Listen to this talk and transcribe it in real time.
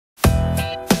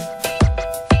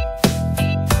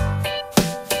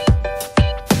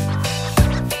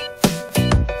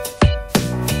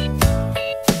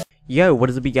Yo, what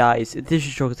is up, you guys? This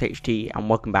is yogscast and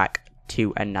welcome back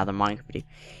to another Minecraft video.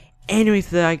 Anyways,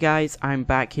 today guys, I'm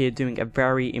back here doing a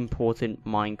very important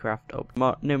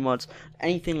Minecraft no mods,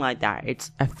 anything like that.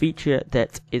 It's a feature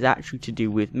that is actually to do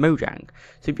with Mojang.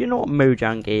 So if you know what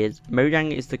Mojang is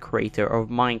the creator of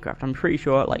Minecraft. I'm pretty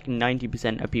sure like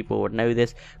 90% of people would know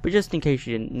this, but just in case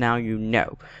you didn't, now you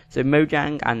know. So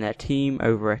Mojang and their team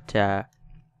over at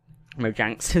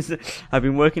Mojang I've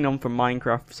been working on for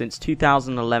Minecraft since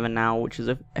 2011 now, which is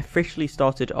officially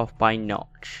started off by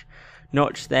Notch.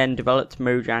 Notch then developed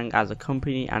Mojang as a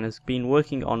company and has been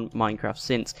working on Minecraft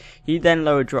since. He then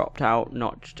dropped out,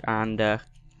 Notch, and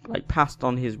passed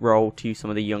on his role to some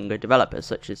of the younger developers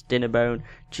such as Dinnerbone,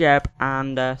 Jeb,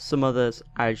 and some others,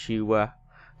 as you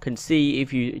can see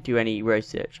if you do any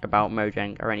research about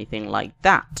Mojang or anything like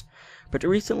that. But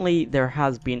recently there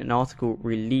has been an article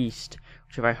released,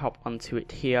 which if I hop onto it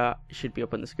here, it should be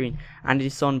up on the screen, and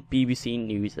it's on BBC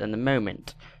News at the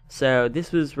moment. So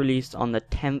this was released on the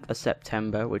 10th of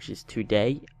September, which is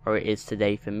today, or it is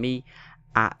today for me,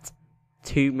 at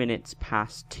 2 minutes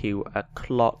past 2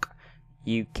 o'clock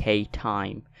UK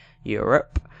time,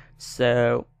 Europe.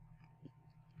 So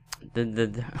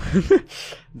the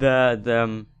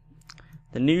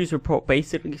news report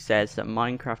basically says that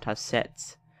Microsoft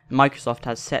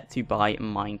has set to buy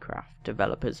Minecraft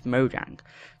developers Mojang.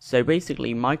 So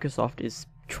basically Microsoft is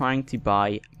trying to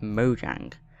buy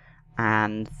Mojang,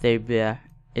 and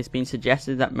it's been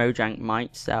suggested that Mojang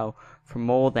might sell for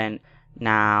more than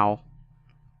now.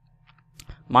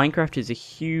 Minecraft is a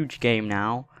huge game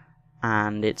now,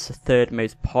 and it's the third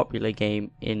most popular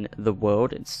game in the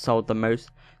world. It's sold the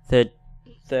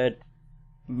third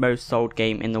most sold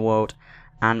game in the world,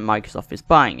 and Microsoft is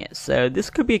buying it. So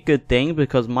this could be a good thing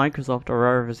because Microsoft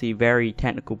are obviously very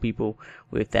technical people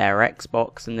with their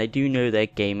Xbox, and they do know their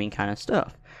gaming kind of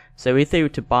stuff. So if they were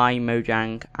to buy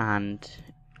Mojang and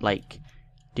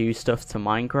do stuff to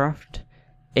Minecraft,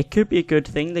 it could be a good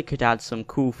thing. They could add some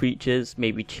cool features,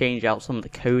 maybe change out some of the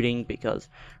coding, because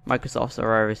Microsoft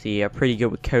are obviously pretty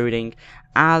good with coding,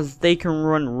 as they can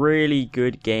run really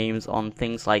good games on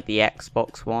things like the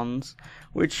Xbox ones,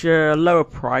 which are lower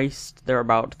priced. They're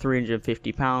about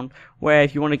 £350, where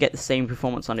if you want to get the same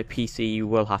performance on a PC, you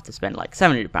will have to spend like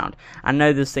 £700. I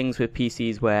know there's things with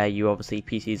PCs where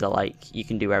PCs are you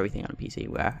can do everything on a PC,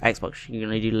 where Xbox you can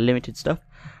only do limited stuff.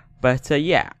 But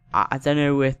yeah, I don't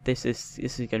know if this is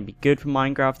going to be good for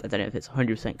Minecraft. I don't know if it's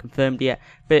 100% confirmed yet,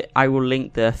 but I will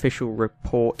link the official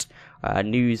report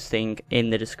news thing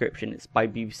in the description. It's by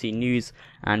BBC News,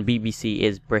 and BBC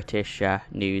is British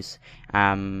news.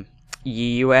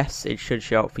 US, it should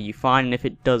show up for you fine, and if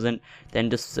it doesn't, then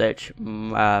just search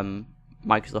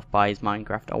Microsoft buys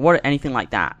Minecraft or anything like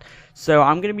that. So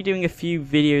I'm going to be doing a few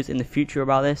videos in the future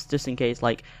about this, just in case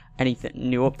anything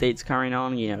new updates carrying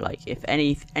on, if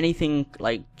anything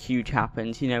huge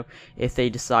happens, if they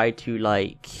decide to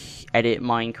edit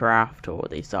Minecraft, or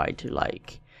they decide to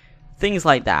things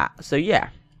like that. So yeah,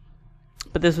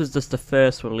 but this was just the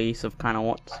first release of kind of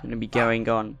what's going to be going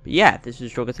on. But yeah, this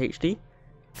is yogscast.